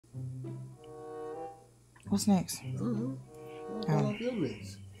What's next? I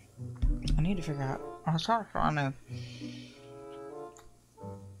need to figure out. I was trying to find a.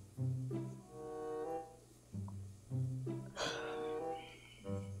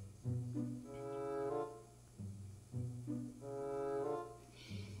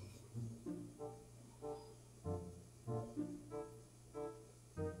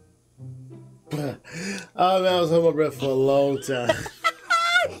 Oh man, I was holding my breath for a long time.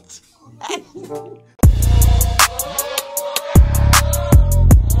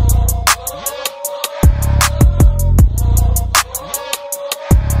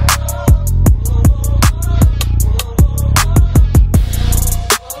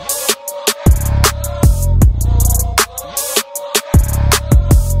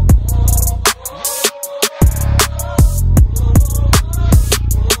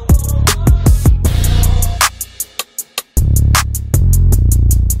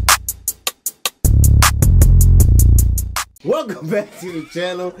 Welcome back to the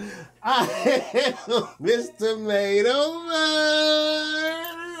channel. I am Mr. Madeover.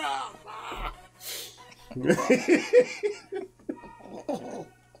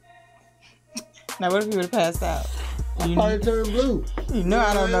 Now, what if you would have passed out? I probably turned blue. You know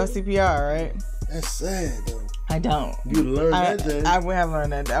I don't know CPR, right? That's sad, though. I don't. You learned that thing. I would have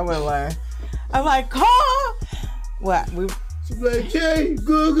learned that. I would learn. I'm like, call. What? She's like, Jay,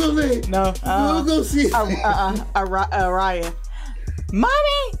 Google it. No. Google see. Ryan.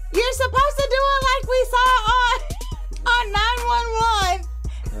 Mommy, you're supposed to do it like we saw on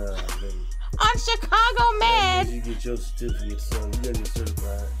 911. On Chicago Med. You get your certificate, son. You gotta get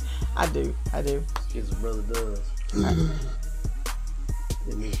certified. I do. His brother does.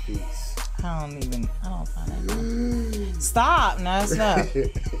 In this piece. I don't find that. Stop. No, it's not. You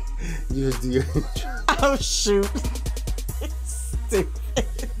just do your intro. Oh, shoot. Stupid.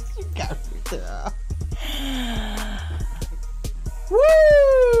 You got me there.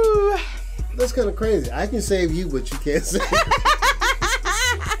 Woo! That's kind of crazy. I can save you, but you can't save me.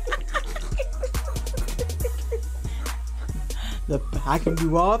 I can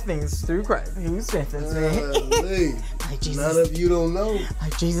do all things through Christ who strengthens me. Like Jesus, none of you don't know.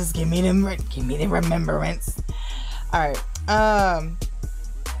 Like Jesus, give me the remembrance. All right. I am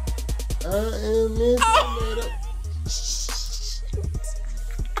Mr. Madeover.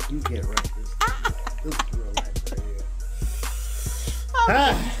 You can't write this. This is real life right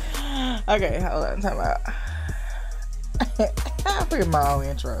here. Okay, hold on. Time out. I'll figure my own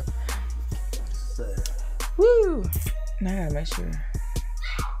intro. Sad. Woo! Now I gotta make sure.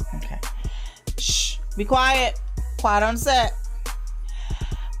 Okay. Shh. Be quiet. Quiet on set.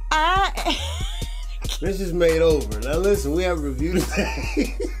 This is Madeover. Now listen, we have a review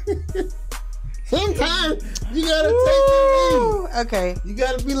today. Sometimes you gotta take the lead. Okay. You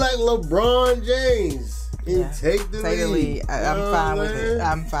gotta be like LeBron James and take the lead. I'm fine with it.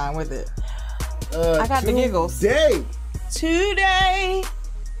 I'm fine with it. I got the giggles. Today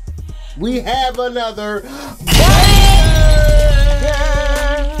we have another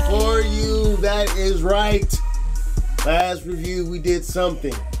for you. That is right. Last review we did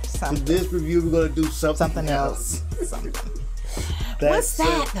something. So this review we're gonna do something else. What's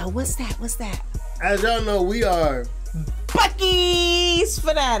that though? What's that? As y'all know, we are Buc-ee's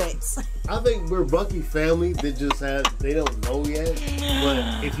fanatics. I think we're Buc-ee family that just they don't know yet.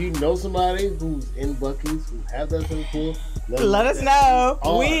 But if you know somebody who's in Buc-ee's, who have that thing cool, let us know.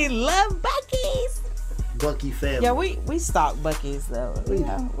 We love Buc-ee's. Buc-ee family. Yeah, we stock Buc-ee's though.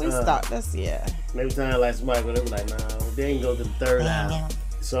 We stock this, yeah. Every time like somebody go, they be like, nah, they ain't go to the third aisle.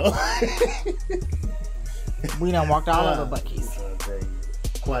 So we done walked all over Buc-ee's. I'm trying to tell you,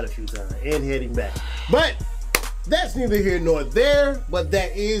 quite a few times. And heading back. But that's neither here nor there, but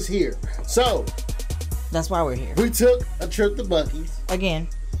that is here. So that's why we're here. We took a trip to Buc-ee's. Again.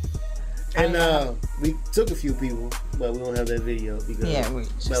 And we took a few people, but we don't have that video because that was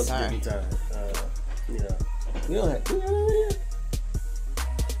a different time. You know, we don't have video.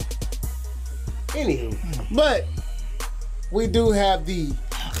 Anywho, but we do have the.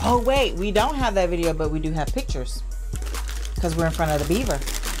 Oh wait, we don't have that video, but we do have pictures because we're in front of the Beaver.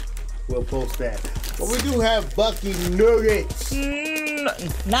 We'll post that. But we do have Buc-ee nuggets.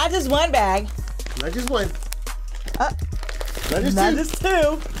 Not just one bag. Not just one. Not just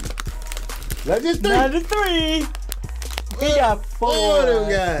two. Not just three. Not just three. We got four of them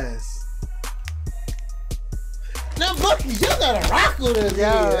guys. Now, Buc-ee's, y'all gotta rock with us here.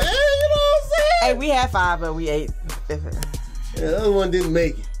 Hey, you know what I'm saying? Hey, we had 5, but we ate. Yeah, the other one didn't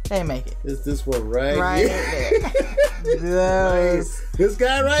make it. They didn't make it. It's this one right there. This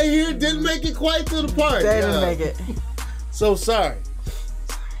guy right here didn't make it quite to the part. They didn't make it. So sorry.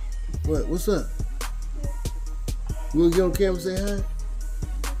 What? What's up? You wanna get on camera and say hi?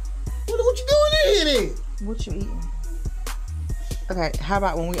 What you doing in here then? What you eating? Okay, how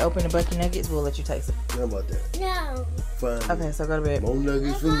about when we open the bucket nuggets, we'll let you taste it. How about that? No. Fine. Okay, so go to bed. More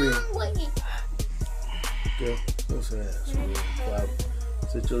nuggets for me. Girl, don't say that.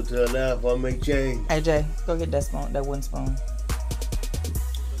 Sit your tail down if I make change. Hey Jay, go get that spoon, that wooden spoon.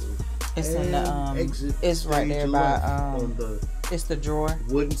 It's in the it's right there by it's the drawer.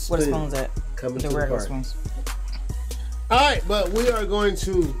 Wooden spoon. Where the spoons at? Coming the to regular the party. spoons. Alright, but we are going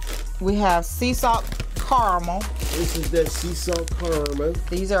to. We have sea salt caramel. This is that sea salt caramel.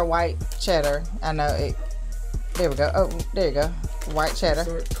 These are white cheddar. I know it. There we go. Oh, there you go. White cheddar.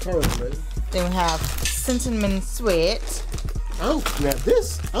 Caramel. Then we have cinnamon sweet. Oh, now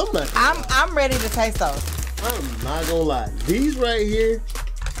this, I'm ready to taste those. I'm not gonna lie. These right here.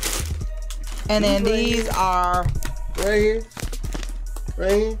 And then these are right here.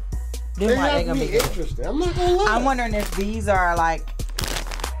 Right here. They gonna be interesting. I'm not gonna lie. I'm wondering if these are like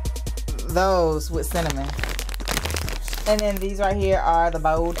those with cinnamon. And then these right here are the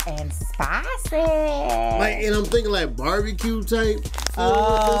bold and spicy. Like, and I'm thinking like barbecue type.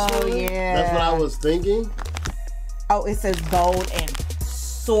 Oh yeah. That's what I was thinking. Oh, it says bold and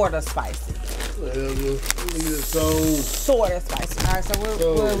sorta spicy. Whatever. Sorta spicy. All right, so where are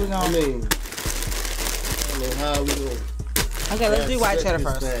we going? I mean, I don't know how we going. Okay, let's do white cheddar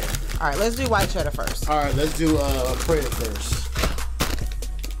first. All right, let's do white cheddar first. All right, let's do prayer first.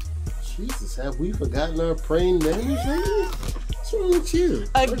 Jesus, have we forgotten our praying manners lately? What's wrong with you?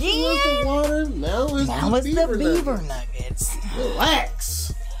 Again? First it was the water, now it's the beaver nuggets.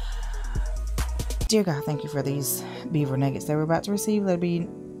 Relax. Dear God, thank you for these beaver nuggets that we're about to receive. Let it be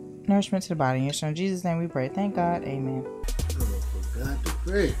nourishment to the body. In Jesus' name we pray. Thank God. Amen. I forgot to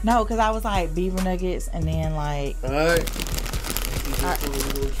pray. No, because I was like beaver nuggets and then like. All right. We're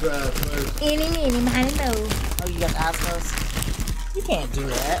going to try first. Any, miny, no. Oh, you got to ask us? You can't do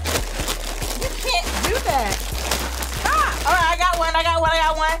that. You can't do that. Ah! All right, I got one. All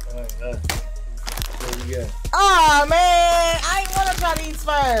right. What do you got? Oh, man. I ain't want to try these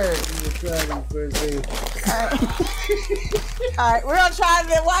first. Try them first thing. All right, we're gonna try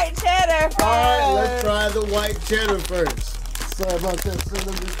the white cheddar first. All right, let's try the white cheddar first. Sorry about that,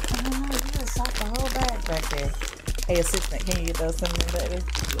 cinnamon. Oh, you just socked the whole bag back there. Hey, assistant, can you get those cinnamon back there?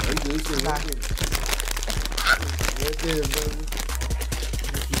 Right there, baby.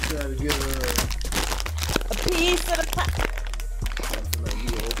 You try to get a piece of the pie.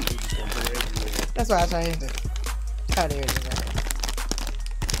 That's what I tried to do. Oh, there it is.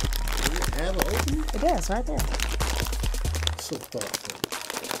 Have an opening? It does, right there. So thoughtful.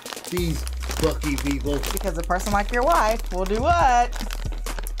 These Bucky people. Because a person like your wife will do what?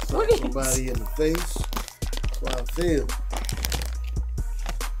 Slap somebody in the face. That's how I feel.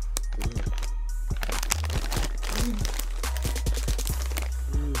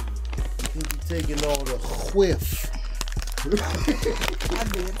 You be taking all the whiff. I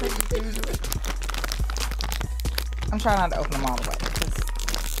did. I'm trying not to open them all the way.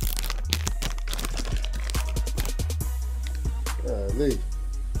 Golly.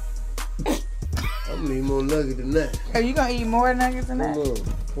 I'm gonna need more nuggets than that. Are you gonna eat more nuggets than that?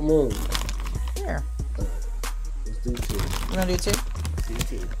 Come on. Here. Let's do two. We're gonna do two?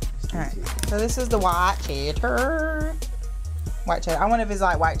 Two. Alright. So this is the white cheddar. White cheddar. I wonder if it's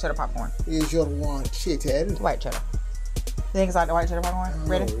like white cheddar popcorn. Here's your white cheddar. White cheddar. You think it's like the white cheddar popcorn?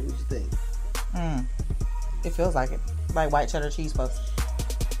 Ready? What you think? It feels like it. Like white cheddar cheese puffs.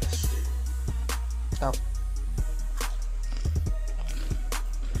 Go.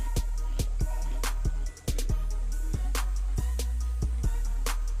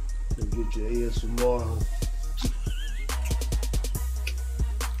 Get your ASMR.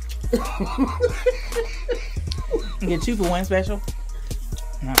 You get 2 for 1 special?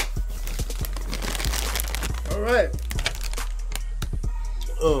 No. All right.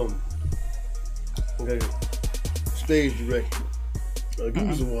 Okay. Stage director. Give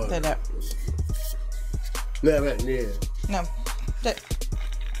me some water. That. Nah, right, yeah. No. That.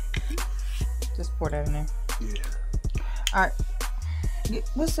 Just pour that in there. Yeah. All right.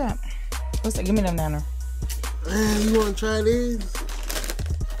 What's that? What's that? Give me them down there. You want to try these?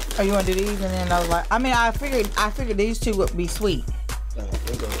 Oh, you want to do these? And then I was like, I mean, I figured these two would be sweet.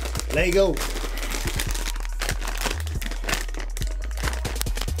 Let's go. Let go.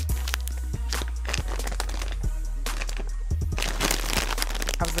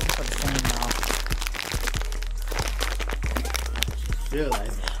 I was looking for the same, y'all. Feel like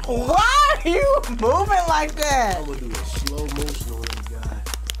it. Why are you moving like that? I'm gonna do a slow motion on that guy.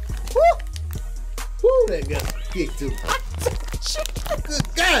 Woo! Woo, that got kicked too. Good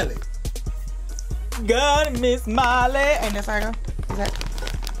golly. God, Miss Molly. Ain't that how I go? Is that?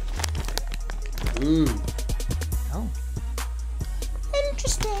 Oh.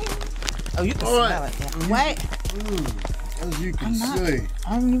 Interesting. Oh, you can smell it. Yeah. Wait. As you can see.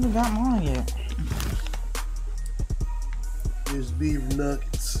 I haven't even got mine yet. There's beaver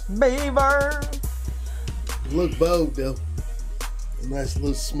nuggets. Beaver. Look bold though. A nice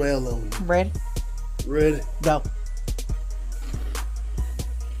little smell on them. Ready? Ready? Go.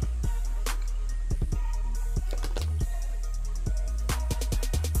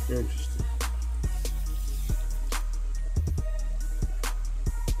 Interesting.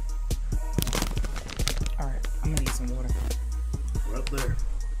 Alright, I'm gonna need some water. Right there.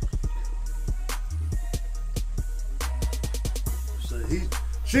 So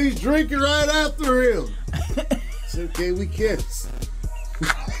she's drinking right after him. It's okay, we kiss.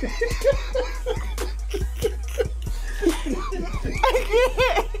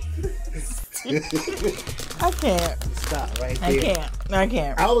 I can't. Stop right there. I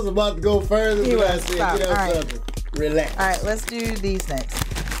can't. I was about to go further, but I said, stop. get up something. Relax. Alright, let's do these next.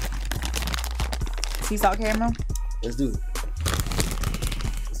 Sea salt caramel? Let's do it.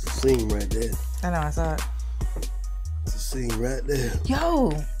 It's a scene right there. I know, I saw it. It's a scene right there.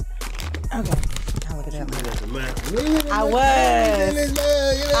 Yo! Okay. I'll look at that later. I was.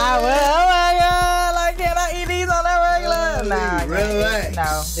 Oh my god! Like, can I eat these on that regular? Nah, relax.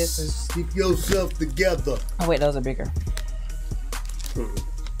 No, this is. Keep yourself together. Oh wait, those are bigger.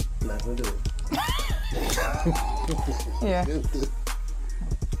 Not gonna do it. Yeah.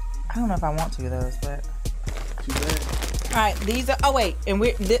 I don't know if I want to those, but. Too bad. All right, these are. Oh wait, and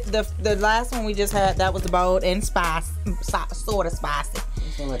we the last one we just had, that was bold and sort of spicy.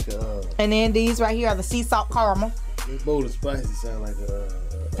 That sound like a. And then these right here are the sea salt caramel. This bold and spicy sound like a.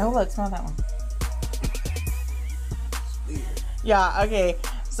 Oh look, smell that one. Yeah. Okay.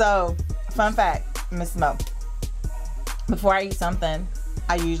 So, fun fact, Miss Mo. Before I eat something,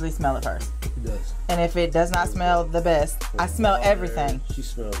 I usually smell it first. It does. And if it does not smell the best, I smell everything. She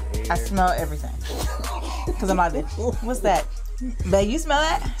smells air. I smell everything. Cause I'm like, what's that? Babe, you smell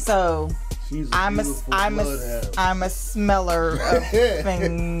that? So I'm a smeller of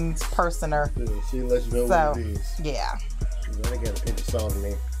things, personer. She lets you know what it is. Yeah. I got a pinch of salt in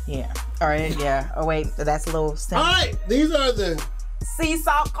there. Yeah. All right. Yeah. Oh wait, that's a little. All right. These are the sea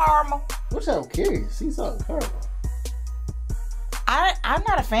salt caramel. Which I'm curious. Sea salt and caramel. I'm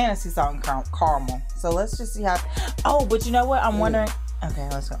not a fan of sea salt and caramel. So let's just see how. Oh, but you know what? I'm wondering. Okay,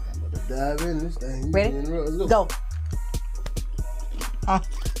 let's go. I'm gonna dive in this thing. Ready? Go.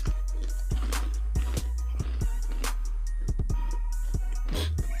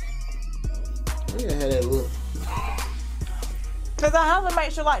 Look at how that look. Cause I have to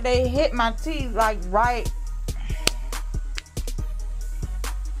make sure like they hit my teeth like right.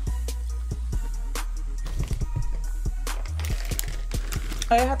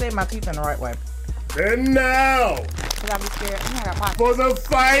 I have to hit my teeth in the right way. And now, cause I be scared. I got pop. for the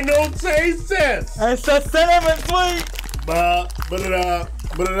final taste test. It's a cinnamon sweet.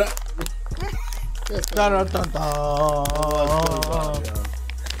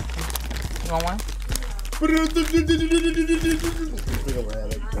 You want one?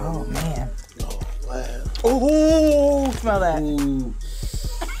 Oh man. Oh wow. Oh, smell that. Ooh.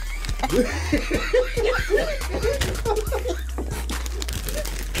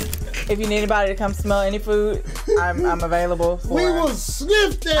 If you need anybody to come smell any food, I'm available. We will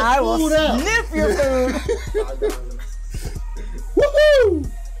sniff that I food will out. sniff your food. Woohoo!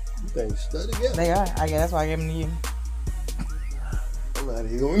 Things stuck together. They are. I guess that's why I gave them to you. I'm not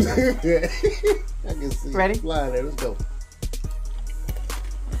even going to do that. I can see Ready? it flying there. Let's go.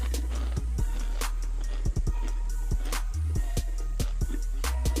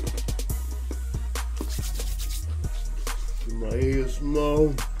 My ears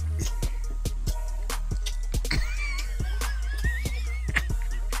small.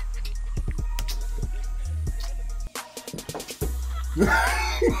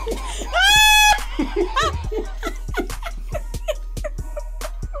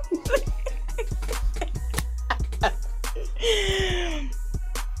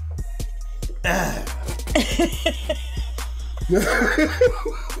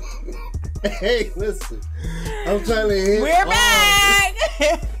 Hey, listen. I'm trying to hit. We're back.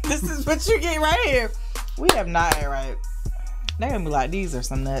 This is what you get right here. We have not ate right. They're gonna be like, these are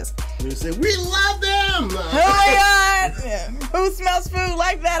some nuts. We say we love them. Oh my god! Who smells food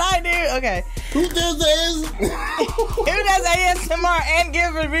like that? I do. Okay. Who does this? Who does ASMR and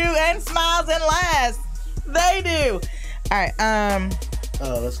give review and smiles and laughs? They do. All right.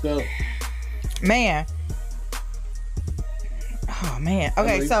 Let's go. Man. Oh man.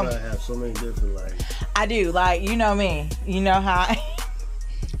 Okay, so I have so many different I do. Like, you know me. You know how. All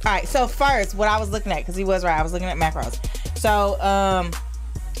right. So first, what I was looking at, because he was right, I was looking at macros. So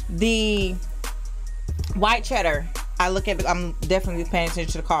the white cheddar, I'm definitely paying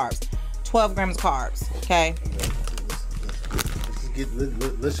attention to the carbs. 12 grams of carbs. Okay.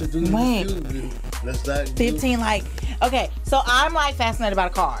 Let's just do the let's not 15 like. Okay. So I'm like fascinated by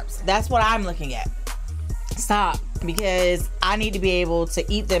the carbs. That's what I'm looking at. Stop, because I need to be able to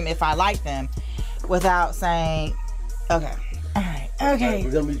eat them if I like them without saying, okay, all right, okay. Right,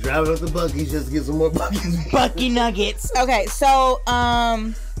 we're gonna be driving up the Buc-ee's just to get some more Buc-ee's. Bucky nuggets. Okay, so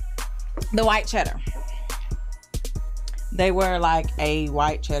the white cheddar. They were like a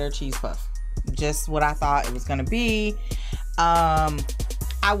white cheddar cheese puff, just what I thought it was gonna be. I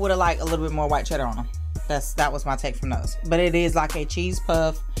would have liked a little bit more white cheddar on them. That was my take from those. But it is like a cheese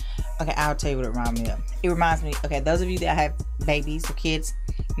puff. Okay, I'll tell you what it reminds me of. It reminds me, okay, those of you that have babies or kids,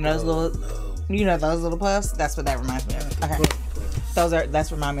 you know those those little puffs. That's what that reminds me of. Okay,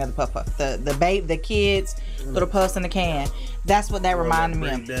 that's remind me of the puff puff. The kids little puffs in the can. That's what that reminded me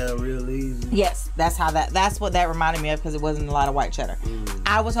of. Down real easy. Yes, that's what that reminded me of, because it wasn't a lot of white cheddar.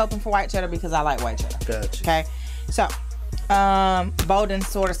 I was hoping for white cheddar because I like white cheddar. Gotcha. Okay, so bold and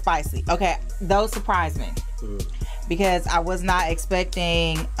sort of spicy. Okay, those surprised me. Because I was not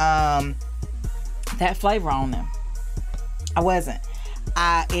expecting that flavor on them. I wasn't.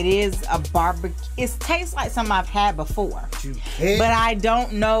 It is a barbecue. It tastes like something I've had before. But I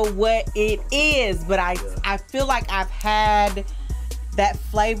don't know what it is. But I feel like I've had that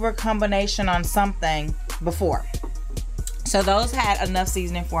flavor combination on something before. So those had enough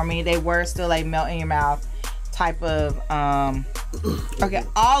seasoning for me. They were still a melt in your mouth type of okay,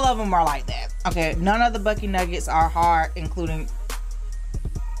 all of them are like that. Okay, none of the Bucky nuggets are hard, including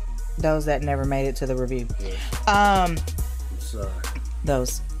those that never made it to the review. I'm sorry.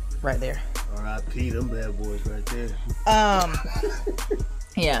 Those right there. R.I.P. them bad boys right there.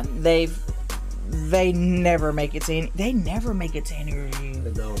 Yeah, they never make it to any. They never make it to any review.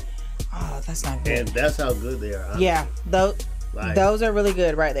 They don't. Oh, that's not good. And that's how good they are. Honestly. Yeah, those are really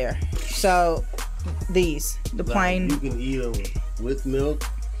good right there. So the plain. You can eat them with milk.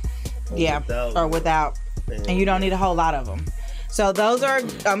 Or without. And you don't need a whole lot of them. So those are,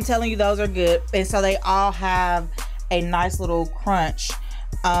 I'm telling you, those are good. And so they all have a nice little crunch.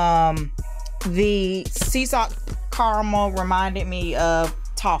 The sea salt caramel reminded me of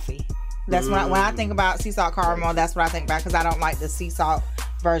toffee. That's when I think about sea salt caramel, that's what I think about, because I don't like the sea salt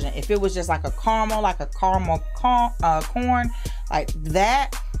version. If it was just like a caramel corn, like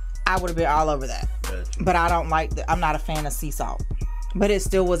that, I would have been all over that. Gotcha. But I don't like I'm not a fan of sea salt. But it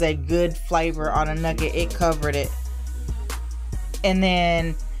still was a good flavor on a nugget. It covered it. And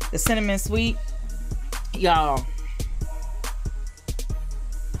then the cinnamon sweet, y'all,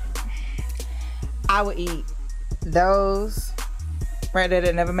 I would eat those right there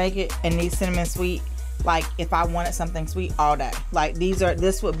that never make it, and these cinnamon sweet, like if I wanted something sweet all day. Like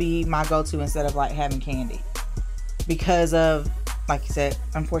this would be my go-to instead of like having candy, because of, like you said,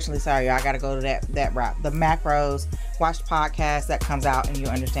 unfortunately, sorry, I gotta go to that route. The macros, watch the podcast that comes out and you'll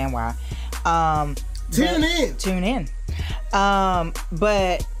understand why. Tune in.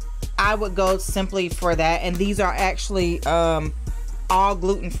 But I would go simply for that, and these are actually all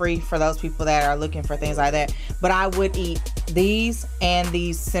gluten-free for those people that are looking for things like that. But I would eat these and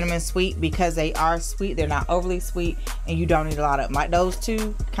these cinnamon sweet because they are sweet. They're not overly sweet, and you don't need a lot of them. Like those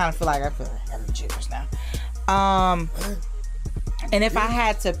two, kind of feel like I'm jitters now. And if I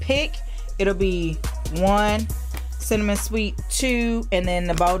had to pick, it'll be 1 cinnamon sweet, 2, and then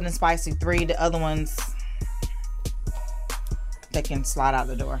the bold and spicy 3. The other ones, they can slide out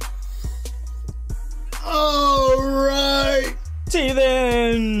the door. All right. See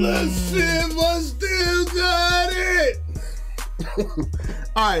then. Let's see if I still got it.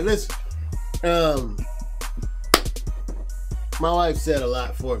 All right, listen. My wife said a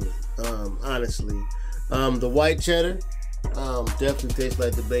lot for me, honestly. The white cheddar definitely tastes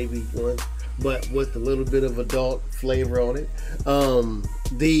like the baby one, but with a little bit of adult flavor on it.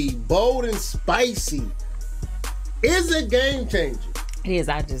 The bold and spicy is a game changer. It is.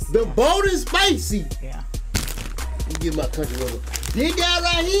 The bold and spicy. Yeah. You give my country one. This guy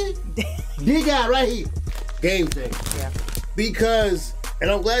right here. This guy right here. Game changer. Yeah. Because,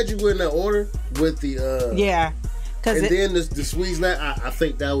 and I'm glad you were in that order with the yeah. And then the sweet snack. I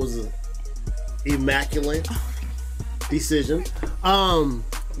think that was an immaculate decision.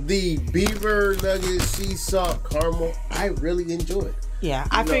 The Beaver nugget sea salt caramel, I really enjoyed. Yeah,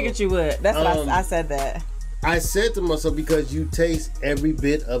 I figured you would. That's what I said that. I said to myself, because you taste every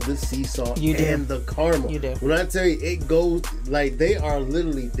bit of the sea salt and the caramel. You do. When I tell you, it goes like they are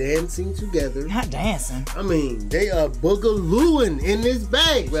literally dancing together. Not dancing. I mean, they are boogalooing in this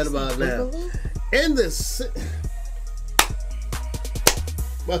bag right about now. And the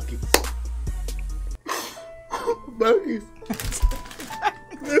Bucky's. Bucky's.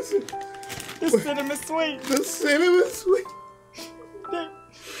 Listen. The cinnamon sweet. The cinnamon sweet.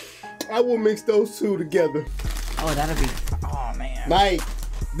 I will mix those two together. Oh, that'll be. Oh man. Like,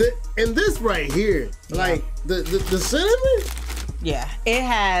 and this right here, like the cinnamon. Yeah, it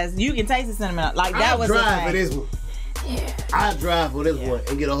has. You can taste the cinnamon. Like that was. I drive for this one. Yeah. I drive for this one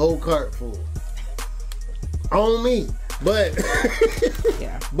and get a whole cart full. On me, but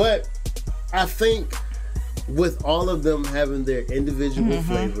yeah. But I think with all of them having their individual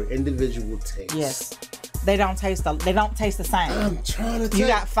flavor, individual taste. Yes. They don't taste the same. I'm trying to. You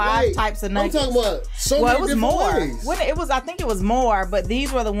got 5 types of nuggets. I'm talking about so many different ways. Well, it was. I think it was more, but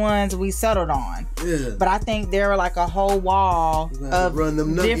these were the ones we settled on. Yeah. But I think there were like a whole wall of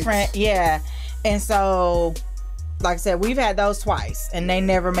different. Yeah. And so, like I said, we've had those twice, and they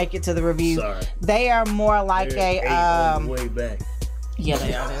never make it to the review. Sorry. They are more like on the way back. Yeah,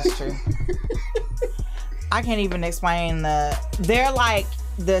 they are. That's true. I can't even explain they're like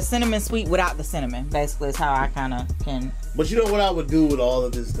the cinnamon sweet without the cinnamon. Basically, is how I kind of can. But you know what I would do with all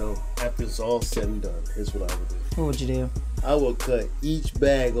of this though? After it's all said and done, here's what I would do. What would you do? I would cut each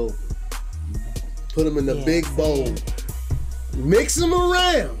bag open, put them in a big bowl, mix them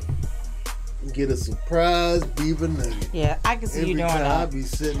around, and get a surprise beaver nugget. Yeah, I can see you doing that. I'll be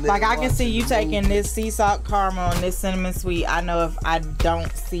sitting there like I can see you taking this sea salt caramel and this cinnamon sweet. I know if I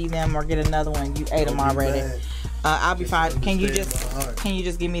don't see them or get another one, you ate them already. I'll be fine. Can you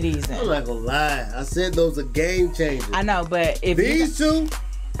just give me these then? I'm not gonna lie. I said those are game changers. I know, but if these two,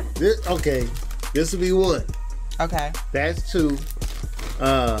 okay, this will be 1. Okay. That's 2. 3.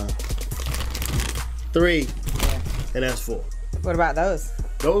 Yeah. And that's 4. What about those?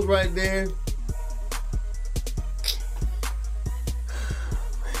 Those right there.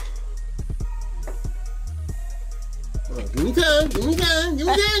 Give me time. Get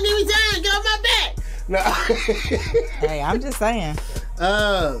off my back. No. Hey, I'm just saying.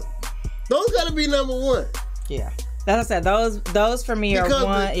 Those gotta be number 1. Yeah. That's what I said. Those for me because are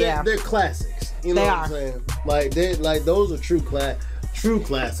 1. They're classics. You know what I'm saying? Like those are true classics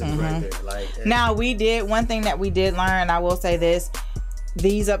right there. Like now one thing that we did learn. I will say this.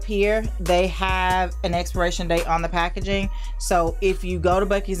 These up here, they have an expiration date on the packaging. So if you go to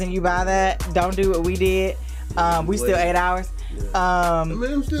Bucky's and you buy that, don't do what we did. We still 8 hours. Yeah. I mean,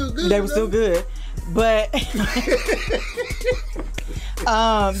 them still good. They were still good, but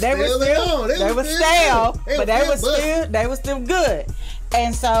they were still good.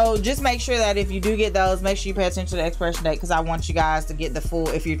 And so just make sure that if you do get those, make sure you pay attention to the expiration date, because I want you guys to get the full.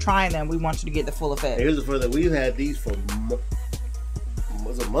 If you're trying them, we want you to get the full effect. Here's the further. We've had these for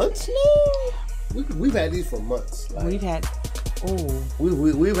months now. We've had these for months. Like, we've had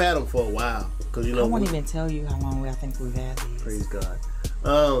them for a while. Cause you know, I won't even tell you how long I think we've had these. Praise God.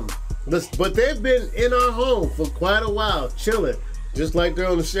 But they've been in our home for quite a while, chilling, just like they're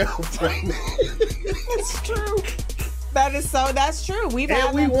on the shelf right now. That's true. That's true. We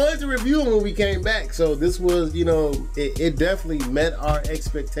wanted to review them when we came back, so this was, it definitely met our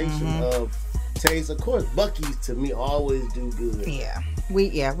expectation of taste. Of course, Bucky's to me always do good. Yeah.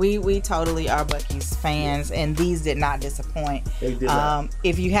 We totally are Bucky's fans, and these did not disappoint. They did not.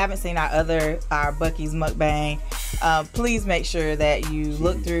 If you haven't seen our Bucky's mukbang, please make sure that you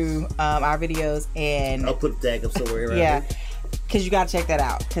look through our videos, and I'll put the tag up somewhere around here. Because you gotta check that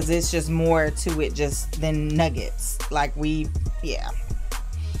out, because it's just more to it just than nuggets. Like but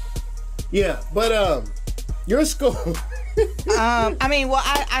your score.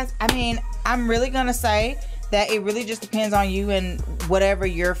 I'm really gonna say that it really just depends on you and whatever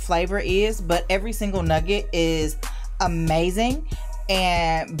your flavor is, but every single nugget is amazing.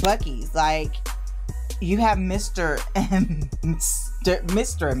 And Bucky's, like, you have Mr. and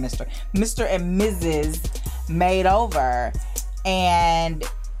Mrs. made over, and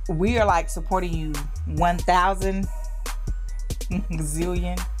we are like supporting you 1,000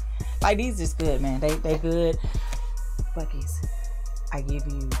 zillion. Like, these just good, man. They good. Bucky's, I give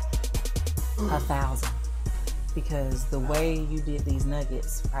you 1,000. Because the way you did these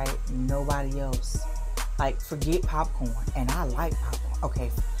nuggets, right? Nobody else. Like, forget popcorn. And I like popcorn.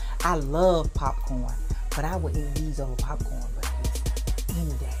 Okay, I love popcorn. But I would eat these over popcorn Bucky's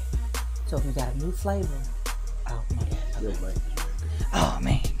any day. So if you got a new flavor, oh my God. Oh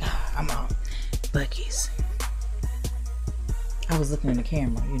man, God, I'm on Bucky's. I was looking in the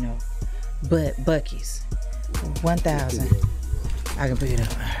camera, but Bucky's. 1,000. I can pick it up.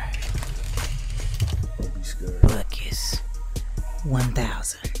 Don't be scared. Buckets.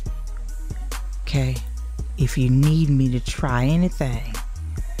 1,000. Okay. If you need me to try anything,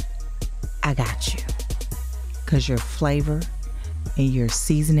 I got you. Cause your flavor and your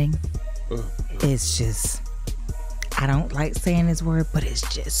seasoning is just, I don't like saying this word, but it's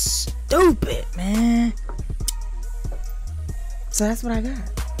just stupid, man. So that's what I got.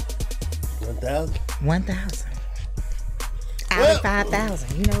 1,000? 1,000. Out of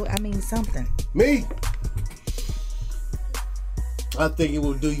 5,000. You know, I mean something. Me? I think it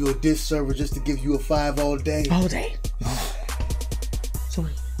will do you a disservice just to give you a 5 all day. All day.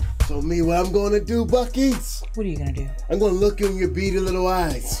 Sweet. So me, what I'm gonna do, Buckies? What are you gonna do? I'm gonna look in your beady little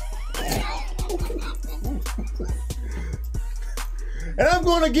eyes. And I'm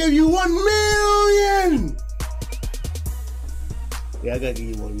gonna give you 1 million. Yeah, I gotta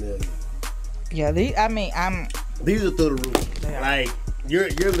give you 1 million. Yeah, these are through the roof. Like you're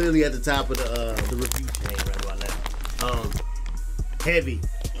literally at the top of the review chain right about now. Heavy.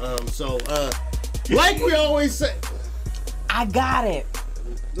 So like we always say, I got it.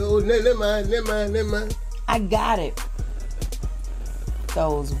 no, never mind. I got it.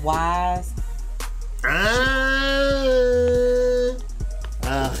 Those wise. I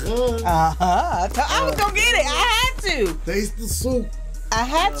was gonna get it. I had to. Taste the soup. I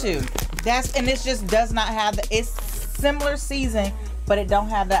had to. And it just does not have it's similar season, but it don't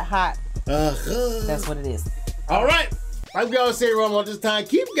have that hot. That's what it is. All right. Like we always say, Rome, all this time,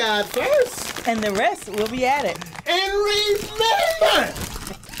 keep God first. And the rest will be at it. And remember,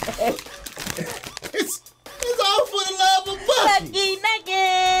 it's all for the love of Bucky. Lucky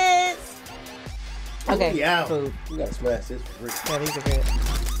Nuggets. Okay. Yeah. Food. We gotta smash this for free. Yeah, these are good.